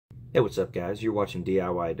Hey, what's up guys? You're watching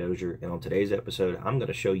DIY Dozier, and on today's episode I'm going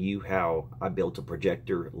to show you how I built a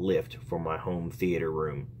projector lift for my home theater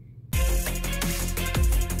room.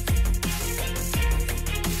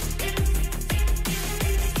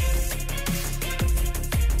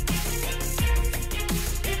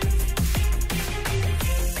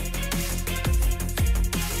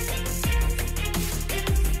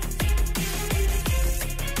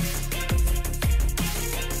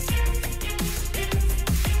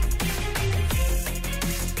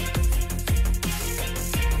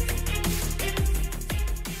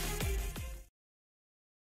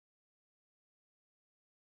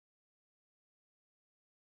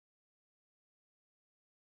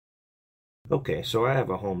 Okay, so I have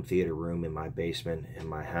a home theater room in my basement in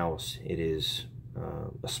my house. It is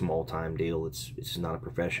a small time deal. It's not a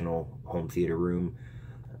professional home theater room.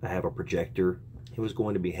 I have a projector. It was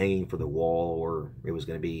going to be hanging for the wall, or it was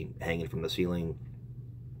going to be hanging from the ceiling.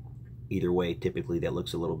 Either way, typically that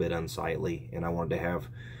looks a little bit unsightly, and I wanted to have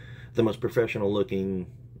the most professional looking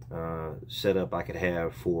setup I could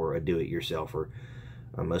have for a do-it-yourselfer.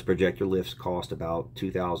 Most projector lifts cost about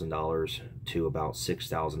 $2,000 to about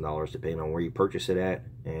 $6,000 depending on where you purchase it at,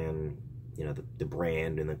 and the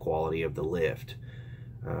brand and the quality of the lift.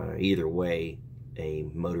 Either way, a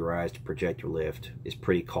motorized projector lift is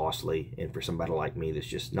pretty costly, and for somebody like me that's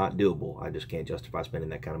just not doable. I just can't justify spending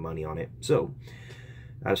that kind of money on it. So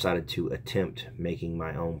I decided to attempt making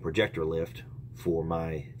my own projector lift for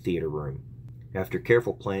my theater room. After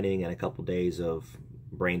careful planning and a couple days of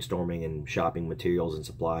brainstorming and shopping materials and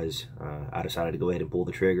supplies, I decided to go ahead and pull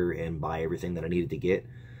the trigger and buy everything that I needed to get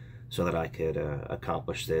so that I could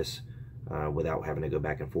accomplish this without having to go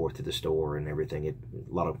back and forth to the store and everything.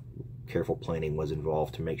 A lot of careful planning was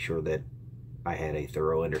involved to make sure that I had a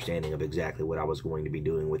thorough understanding of exactly what I was going to be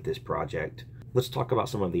doing with this project. Let's talk about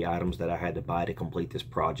some of the items that I had to buy to complete this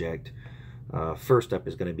project. First up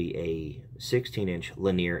is going to be a 16-inch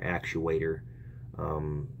linear actuator,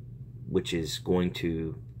 which is going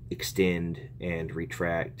to extend and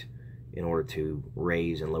retract in order to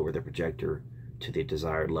raise and lower the projector to the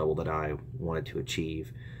desired level that I wanted to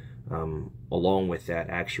achieve. Along with that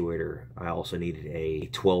actuator, I also needed a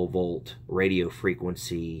 12-volt radio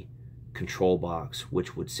frequency control box,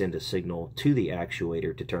 which would send a signal to the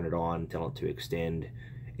actuator to turn it on, tell it to extend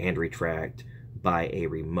and retract by a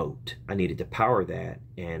remote. I needed to power that,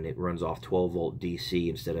 and it runs off 12-volt DC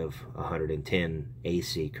instead of 110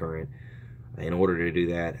 AC current. In order to do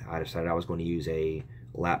that, I decided I was going to use a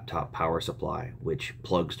laptop power supply, which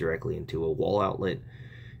plugs directly into a wall outlet,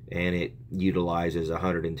 and it utilizes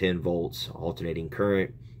 110 volts alternating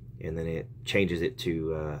current, and then it changes it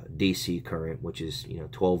to DC current, which is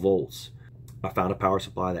 12 volts. I found a power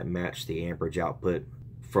supply that matched the amperage output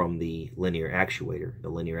from the linear actuator. The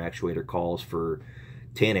linear actuator calls for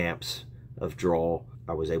 10 amps of draw.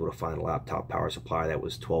 I was able to find a laptop power supply that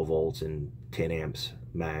was 12 volts and 10 amps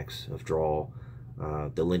max of draw.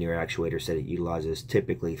 The linear actuator said it utilizes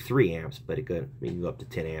typically 3 amps, but it can go up to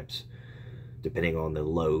 10 amps depending on the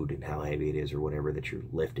load and how heavy it is or whatever that you're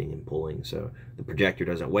lifting and pulling. So the projector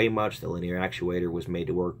doesn't weigh much. The linear actuator was made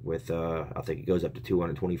to work with, I think it goes up to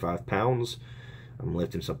 225 pounds. I'm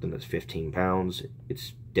lifting something that's 15 pounds.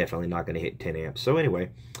 It's definitely not going to hit 10 amps. So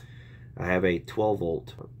anyway, I have a 12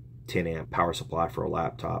 volt 10 amp power supply for a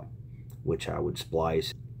laptop, which I would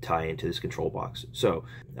splice, tie into this control box. So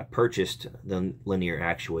I purchased the linear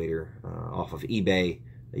actuator off of eBay.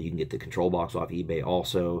 You can get the control box off eBay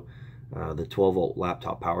also. The 12 volt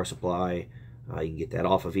laptop power supply, you can get that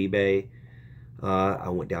off of eBay. I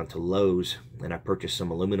went down to Lowe's and I purchased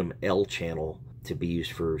some aluminum L channel to be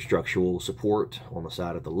used for structural support on the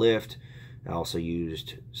side of the lift. I also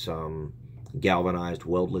used some galvanized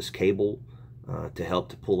weldless cable to help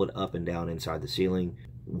to pull it up and down inside the ceiling.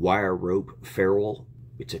 Wire rope ferrule.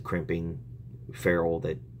 It's a crimping ferrule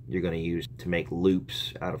that you're going to use to make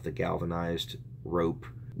loops out of the galvanized rope.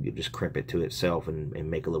 You just crimp it to itself and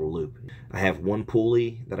make a little loop. I have one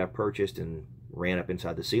pulley that I purchased and ran up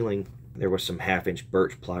inside the ceiling. There was some 1/2-inch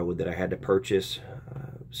birch plywood that I had to purchase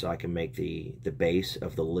so I can make the base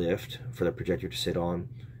of the lift for the projector to sit on.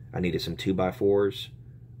 I needed some 2x4s.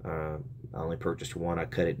 I only purchased one. I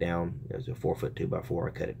cut it down. It was a 4-foot 2x4.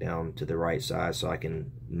 I cut it down to the right size so I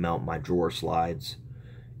can mount my drawer slides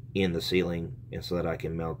in the ceiling, and so that I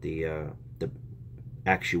can mount the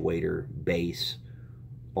actuator base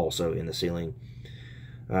also in the ceiling.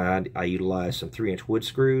 I utilized some 3-inch wood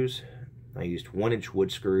screws. I used 1-inch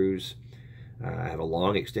wood screws. I have a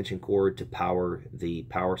long extension cord to power the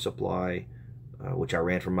power supply, which I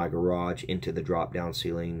ran from my garage into the drop-down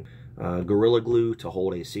ceiling. Gorilla glue to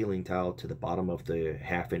hold a ceiling tile to the bottom of the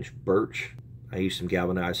 1/2-inch birch. I used some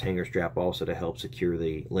galvanized hanger strap also to help secure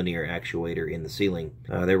the linear actuator in the ceiling.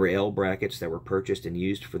 There were L brackets that were purchased and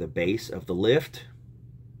used for the base of the lift,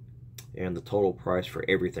 and the total price for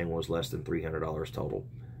everything was less than $300 total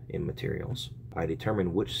in materials. I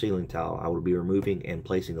determined which ceiling tile I would be removing and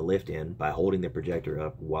placing the lift in by holding the projector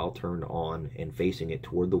up while turned on and facing it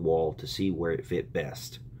toward the wall to see where it fit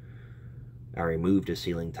best. I removed a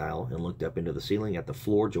ceiling tile and looked up into the ceiling at the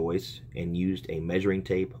floor joists and used a measuring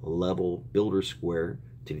tape level builder square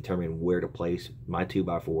to determine where to place my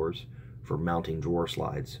 2x4s for mounting drawer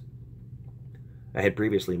slides. I had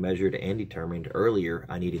previously measured and determined earlier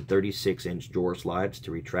I needed 36-inch drawer slides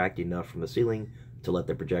to retract enough from the ceiling to let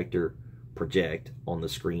the projector project on the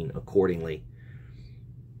screen accordingly.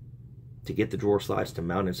 To get the drawer slides to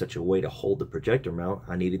mount in such a way to hold the projector mount,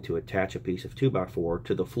 I needed to attach a piece of 2x4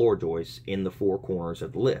 to the floor joists in the four corners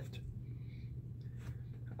of the lift.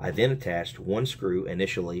 I then attached one screw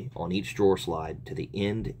initially on each drawer slide to the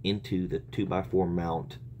end into the 2x4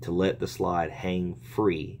 mount to let the slide hang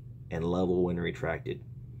free and level when retracted.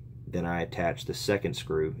 Then I attached the second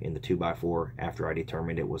screw in the 2x4 after I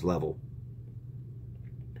determined it was level.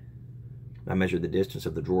 I measured the distance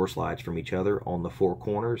of the drawer slides from each other on the four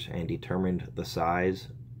corners and determined the size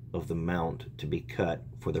of the mount to be cut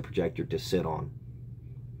for the projector to sit on.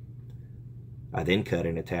 I then cut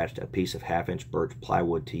and attached a piece of 1/2-inch birch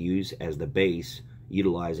plywood to use as the base,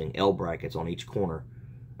 utilizing L brackets on each corner.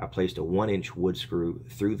 I placed a 1-inch wood screw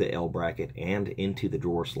through the L bracket and into the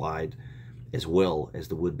drawer slide, as well as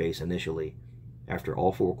the wood base initially. After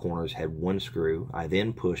all four corners had one screw, I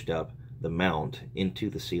then pushed up the mount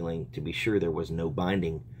into the ceiling to be sure there was no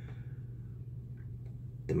binding.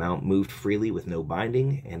 The mount moved freely with no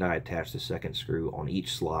binding, and I attached the second screw on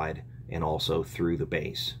each slide and also through the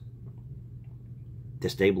base. To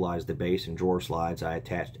stabilize the base and drawer slides, I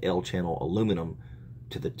attached L-channel aluminum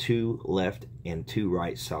to the 2 left and 2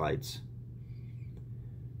 right sides.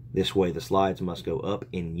 This way the slides must go up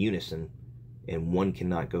in unison, and one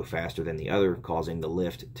cannot go faster than the other, causing the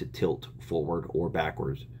lift to tilt forward or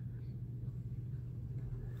backwards.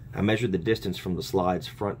 I measured the distance from the slides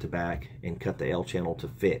front to back and cut the L-channel to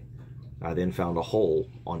fit. I then found a hole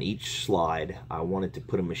on each slide I wanted to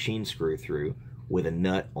put a machine screw through with a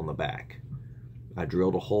nut on the back. I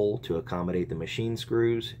drilled a hole to accommodate the machine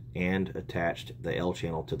screws and attached the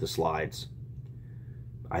L-channel to the slides.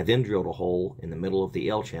 I then drilled a hole in the middle of the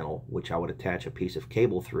L-channel, which I would attach a piece of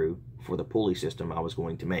cable through for the pulley system I was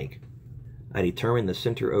going to make. I determined the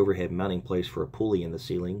center overhead mounting place for a pulley in the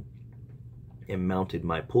ceiling and mounted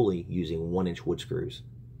my pulley using 1-inch wood screws.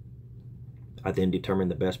 I then determined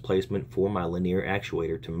the best placement for my linear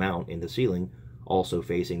actuator to mount in the ceiling, also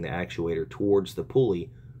facing the actuator towards the pulley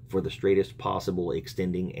for the straightest possible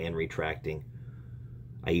extending and retracting.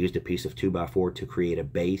 I used a piece of 2x4 to create a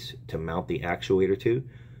base to mount the actuator to,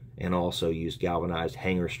 and also used galvanized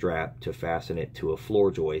hanger strap to fasten it to a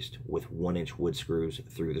floor joist with 1-inch wood screws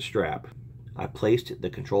through the strap. I placed the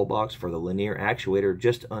control box for the linear actuator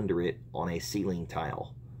just under it on a ceiling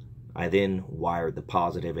tile. I then wired the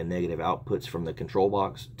positive and negative outputs from the control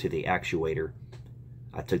box to the actuator.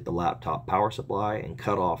 I took the laptop power supply and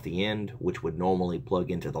cut off the end, which would normally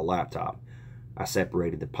plug into the laptop. I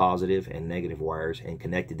separated the positive and negative wires and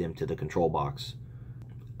connected them to the control box.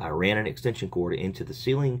 I ran an extension cord into the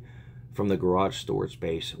ceiling from the garage storage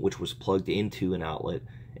space, which was plugged into an outlet,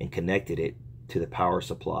 and connected it to the power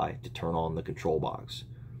supply to turn on the control box.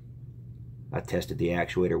 I tested the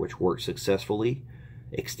actuator, which worked successfully,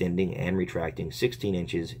 extending and retracting 16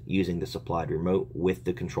 inches using the supplied remote with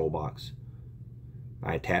the control box.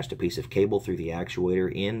 I attached a piece of cable through the actuator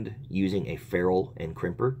end using a ferrule and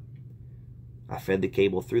crimper. I fed the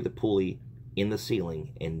cable through the pulley in the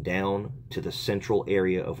ceiling and down to the central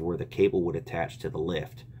area of where the cable would attach to the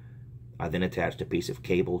lift. I then attached a piece of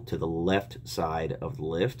cable to the left side of the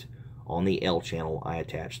lift on the L channel I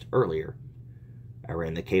attached earlier. I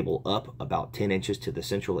ran the cable up about 10 inches to the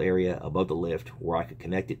central area above the lift where I could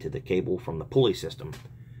connect it to the cable from the pulley system.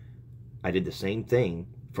 I did the same thing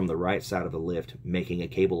from the right side of the lift, making a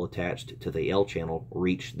cable attached to the L channel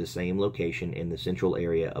reach the same location in the central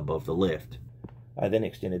area above the lift. I then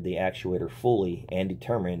extended the actuator fully and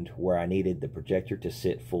determined where I needed the projector to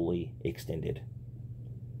sit fully extended.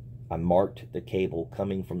 I marked the cable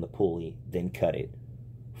coming from the pulley, then cut it,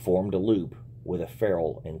 formed a loop with a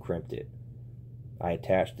ferrule and crimped it. I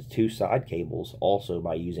attached the 2 side cables also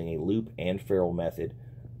by using a loop and ferrule method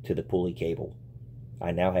to the pulley cable.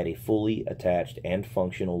 I now had a fully attached and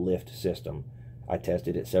functional lift system. I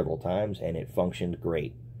tested it several times and it functioned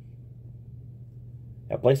great.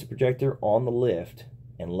 I placed the projector on the lift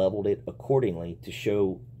and leveled it accordingly to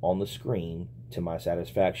show on the screen to my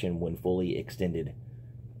satisfaction when fully extended.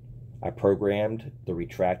 I programmed the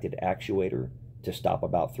retracted actuator to stop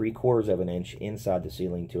about 3/4 of an inch inside the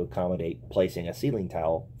ceiling to accommodate placing a ceiling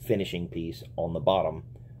tile finishing piece on the bottom.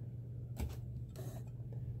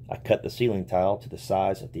 I cut the ceiling tile to the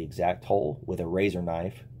size of the exact hole with a razor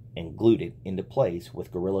knife and glued it into place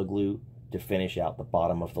with Gorilla Glue to finish out the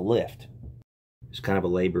bottom of the lift. It's kind of a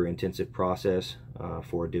labor-intensive process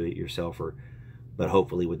for a do-it-yourselfer, but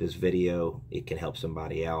hopefully with this video it can help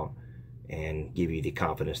somebody out and give you the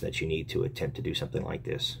confidence that you need to attempt to do something like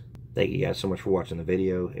this. Thank you guys so much for watching the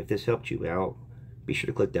video. If this helped you out, be sure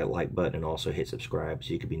to click that like button and also hit subscribe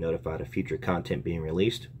so you can be notified of future content being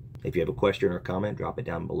released. If you have a question or comment, drop it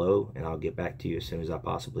down below and I'll get back to you as soon as I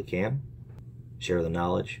possibly can. Share the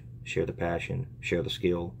knowledge, share the passion, share the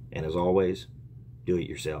skill, and as always, do it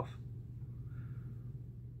yourself.